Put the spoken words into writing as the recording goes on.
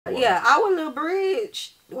Yeah, our little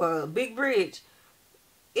bridge, well, big bridge.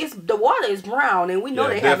 The water is brown, and we know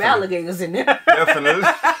they have alligators in there. Definitely.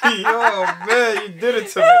 Yo, man, you did it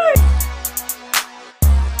to me.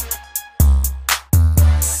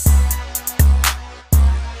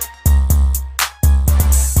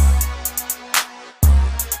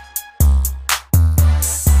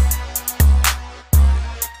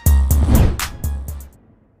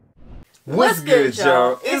 What's good,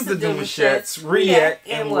 y'all? It's the Demouchets React,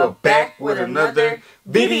 and we're back with another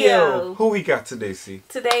video. Who we got today, C?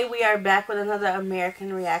 Today we are back with another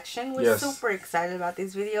American reaction. We're super excited about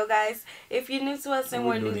this video, guys. If you're new to us and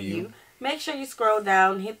we're new to you, make sure you scroll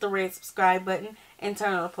down, hit the red subscribe button, and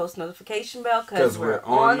turn on the post notification bell because we're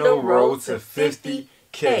on the road to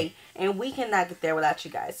 50K. And we cannot get there without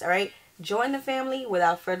you guys, alright? Join the family.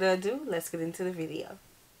 Without further ado, let's get into the video.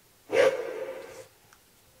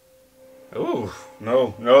 Oh,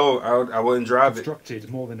 no, I wouldn't drive it. Constructed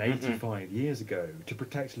more than 85 years ago to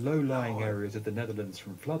protect low-lying areas of the Netherlands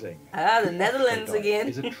from flooding. Ah, the Netherlands again.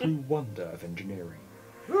 Is a true wonder of engineering.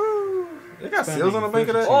 They got seals on the back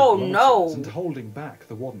of that? Oh, no. And holding back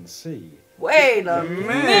the Wadden Sea. Wait a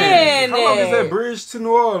minute. How long is that bridge to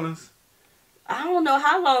New Orleans? I don't know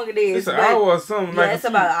how long it is. It's an hour or something. Yeah, it's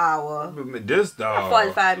about an hour. This dog.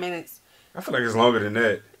 45 minutes. I feel like it's longer than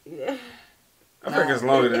that. Yeah. I feel like it's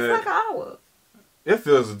longer than that. It's like an hour. It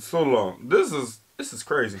feels so long. This is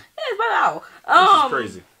crazy. Yeah, it's about an hour.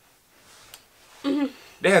 This is crazy.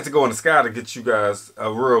 They had to go in the sky to get you guys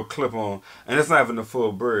a real clip on, and it's not even the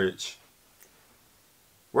full bridge.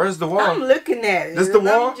 Where's the wall? I'm looking at it. This the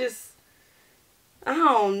wall? I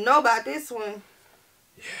don't know about this one.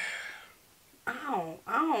 Yeah. I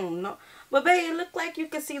don't know. But babe, it looked like you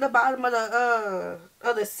can see the bottom of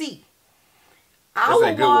the sea.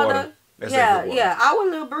 Our water. Yeah, our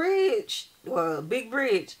little bridge, well, big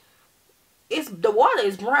bridge. The water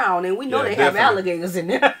is brown, and we know they have alligators in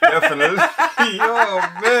there. Definitely. Yo,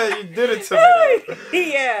 man, you did it to me.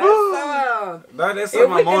 Yeah. So, that's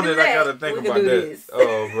something I'm on it. I gotta think about that. This.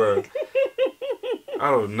 Oh, bro.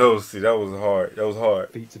 I don't know. See, that was hard. That was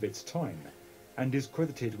hard. Feats of its time, and is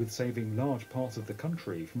credited with saving large parts of the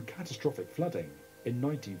country from catastrophic flooding in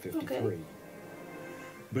 1953. Okay.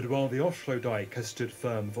 But while the Afsluitdijk has stood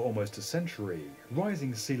firm for almost a century,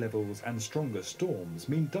 rising sea levels and stronger storms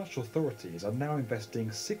mean Dutch authorities are now investing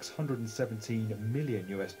 $617 million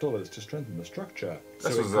to strengthen the structure, so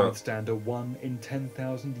it can withstand a 1 in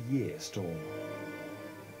 10,000 year storm.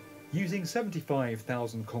 Using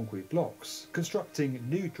 75,000 concrete blocks, constructing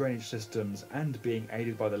new drainage systems and being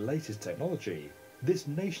aided by the latest technology, this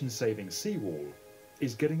nation-saving seawall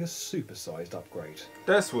is getting a supersized upgrade.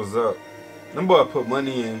 That's what's up. Them boy put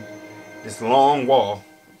money in this long wall.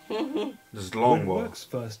 This long wall. When works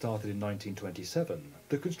first started in 1927,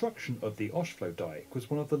 the construction of the Afsluitdijk was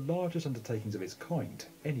one of the largest undertakings of its kind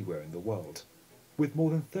anywhere in the world, with more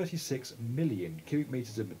than 36 million cubic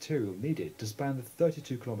meters of material needed to span the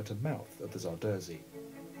 32-kilometer mouth of the Zuiderzee.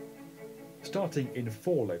 Starting in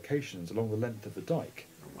 4 locations along the length of the dike,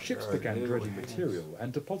 ships began dredging material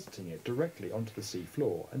and depositing it directly onto the sea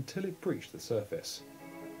floor until it breached the surface.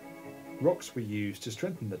 Rocks were used to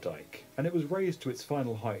strengthen the dike, and it was raised to its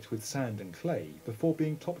final height with sand and clay before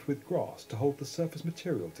being topped with grass to hold the surface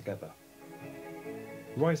material together.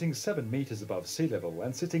 Rising 7 meters above sea level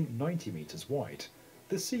and sitting 90 meters wide,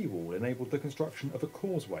 the seawall enabled the construction of a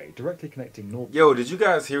causeway directly connecting North... Yo, did you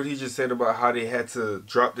guys hear what he just said about how they had to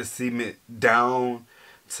drop the cement down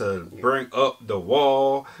to bring up the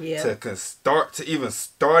wall, to even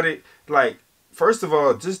start it? Like, first of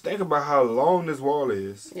all, just think about how long this wall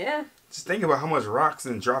is. Yeah. Just think about how much rocks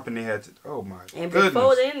and dropping they had to. Oh my goodness. And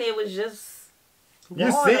before then, it was just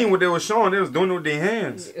water. You seen what they were showing? They was doing it with their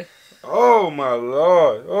hands. Oh my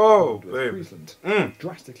lord. Oh, baby.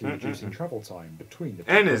 Drastically reducing travel time between the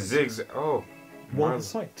and it's zigzag. Oh. While the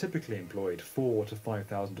site typically employed 4,000 to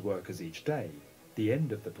 5,000 workers each day, the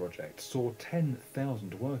end of the project saw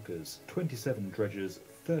 10,000 workers, 27 dredgers,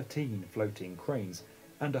 13 floating cranes,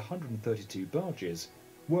 and 132 barges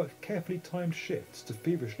worked carefully timed shifts to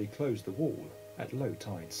feverishly close the wall at low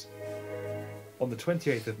tides. On the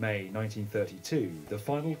 28th of May 1932, the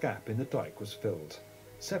final gap in the dike was filled,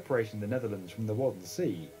 separating the Netherlands from the Wadden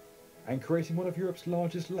Sea and creating one of Europe's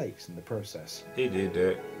largest lakes in the process. He did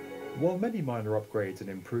that. While many minor upgrades and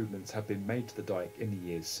improvements have been made to the dike in the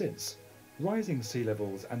years since, rising sea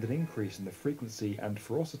levels and an increase in the frequency and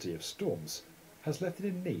ferocity of storms has left it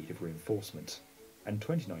in need of reinforcement, and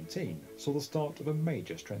 2019 saw the start of a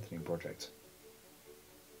major strengthening project.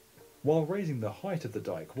 While raising the height of the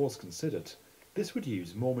dike was considered, this would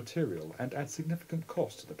use more material and add significant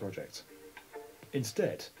cost to the project.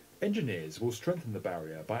 Instead, Engineers will strengthen the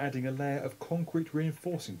barrier by adding a layer of concrete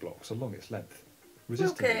reinforcing blocks along its length,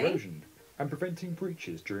 resisting erosion and preventing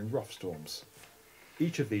breaches during rough storms.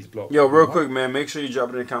 Each of these blocks... Yo, real quick, man, make sure you drop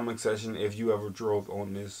it in the comment section if you ever drove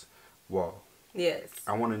on this wall. Yes.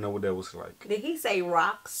 I want to know what that was like. Did he say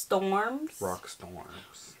rock storms? Rock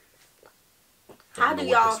storms. How do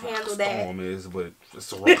y'all handle that? Storm is, but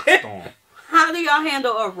it's a rock storm. How do y'all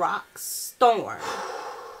handle a rock storm?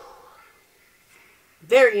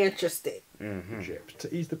 Very interested. To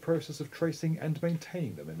ease the process of tracing and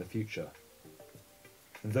maintaining them in the future.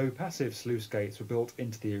 Though passive sluice gates were built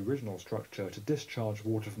into the original structure to discharge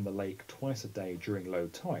water from the lake twice a day during low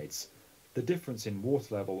tides, the difference in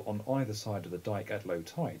water level on either side of the dike at low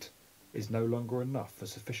tide is no longer enough for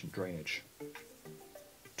sufficient drainage.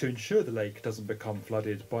 To ensure the lake doesn't become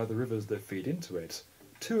flooded by the rivers that feed into it,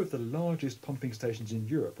 2 of the largest pumping stations in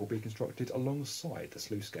Europe will be constructed alongside the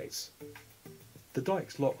sluice gates. The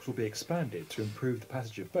dike's locks will be expanded to improve the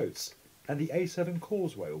passage of boats, and the A7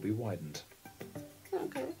 causeway will be widened.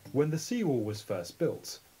 Okay. When the seawall was first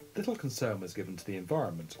built, little concern was given to the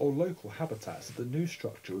environment or local habitats that the new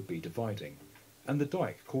structure would be dividing, and the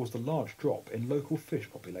dike caused a large drop in local fish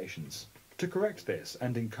populations. To correct this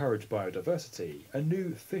and encourage biodiversity, a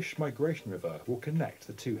new fish migration river will connect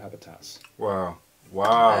the 2 habitats. Wow.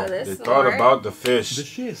 Wow, they thought about the fish. The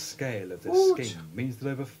sheer scale of this scheme means that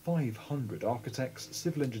over 500 architects,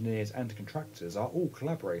 civil engineers and contractors are all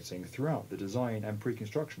collaborating throughout the design and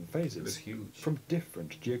pre-construction phases from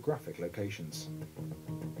different geographic locations.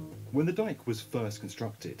 When the dike was first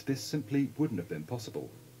constructed, this simply wouldn't have been possible.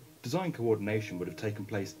 Design coordination would have taken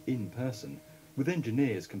place in person, with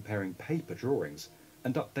engineers comparing paper drawings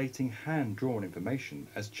and updating hand-drawn information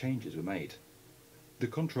as changes were made. The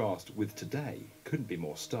contrast with today couldn't be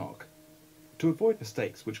more stark. To avoid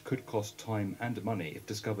mistakes which could cost time and money if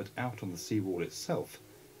discovered out on the seawall itself,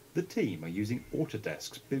 the team are using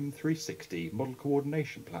Autodesk's BIM 360 model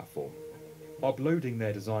coordination platform. Uploading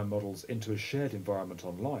their design models into a shared environment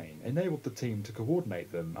online enabled the team to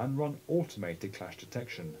coordinate them and run automated clash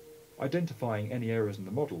detection, identifying any errors in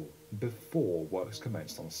the model before works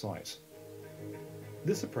commenced on site.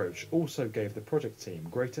 This approach also gave the project team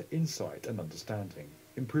greater insight and understanding,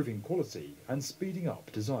 improving quality and speeding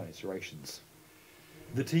up design iterations.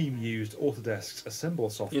 The team used Autodesk's Assemble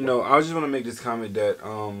software. You know, I just want to make this comment that we're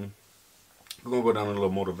going to go down a little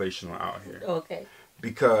motivational out here. Okay.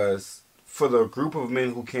 Because for the group of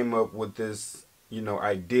men who came up with this, you know,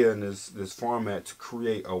 idea and this format to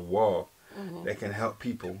create a wall that can help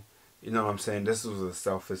people, you know what I'm saying? This was a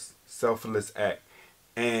selfless act.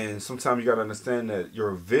 And sometimes you got to understand that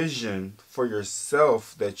your vision for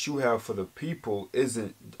yourself that you have for the people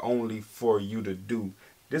isn't only for you to do.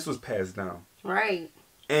 This was passed down. Right.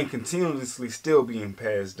 And continuously still being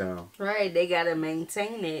passed down. Right. They got to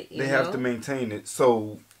maintain it. They have to maintain it.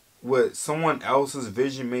 So what someone else's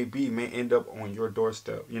vision may be may end up on your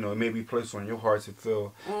doorstep. You know, it may be placed on your heart to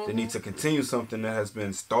feel the need to continue something that has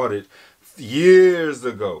been started years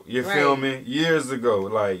ago. You feel me? Years ago.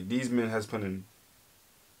 Like, these men has put in...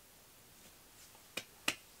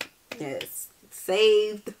 Yes,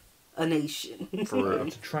 saved a nation. For real.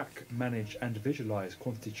 To track, manage and visualize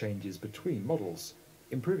quantity changes between models,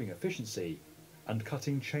 improving efficiency and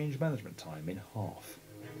cutting change management time in half.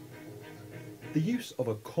 The use of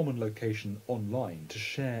a common location online to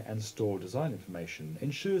share and store design information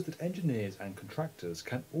ensures that engineers and contractors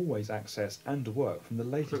can always access and work from the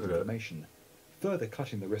latest information, further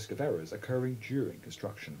cutting the risk of errors occurring during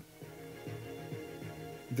construction.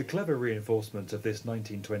 The clever reinforcement of this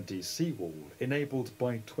 1920s seawall, enabled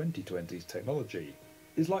by 2020s technology,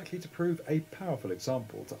 is likely to prove a powerful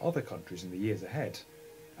example to other countries in the years ahead,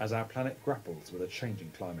 as our planet grapples with a changing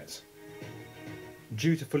climate.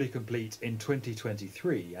 Due to fully complete in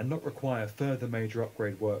 2023 and not require further major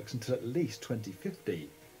upgrade works until at least 2050,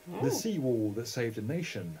 the seawall that saved a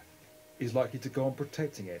nation is likely to go on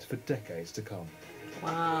protecting it for decades to come.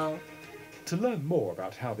 Wow. To learn more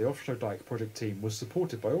about how the Afsluitdijk project team was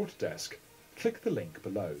supported by Autodesk, click the link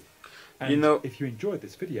below. And you know, if you enjoyed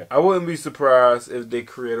this video, I wouldn't be surprised if they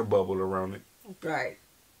create a bubble around it. Right.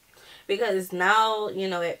 Because now, you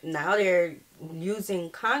know, now they're using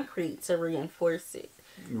concrete to reinforce it.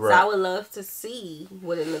 Right. So I would love to see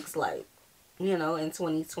what it looks like, you know, in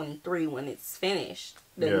 2023 when it's finished.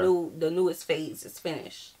 The newest phase is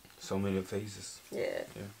finished. So many phases.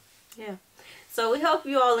 Yeah. So we hope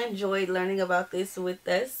you all enjoyed learning about this with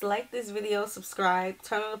us. Like this video, subscribe,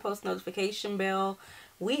 turn on the post notification bell.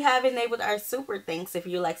 We have enabled our super thanks if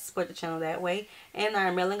you like to support the channel that way. And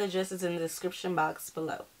our mailing address is in the description box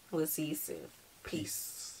below. We'll see you soon.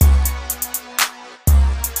 Peace.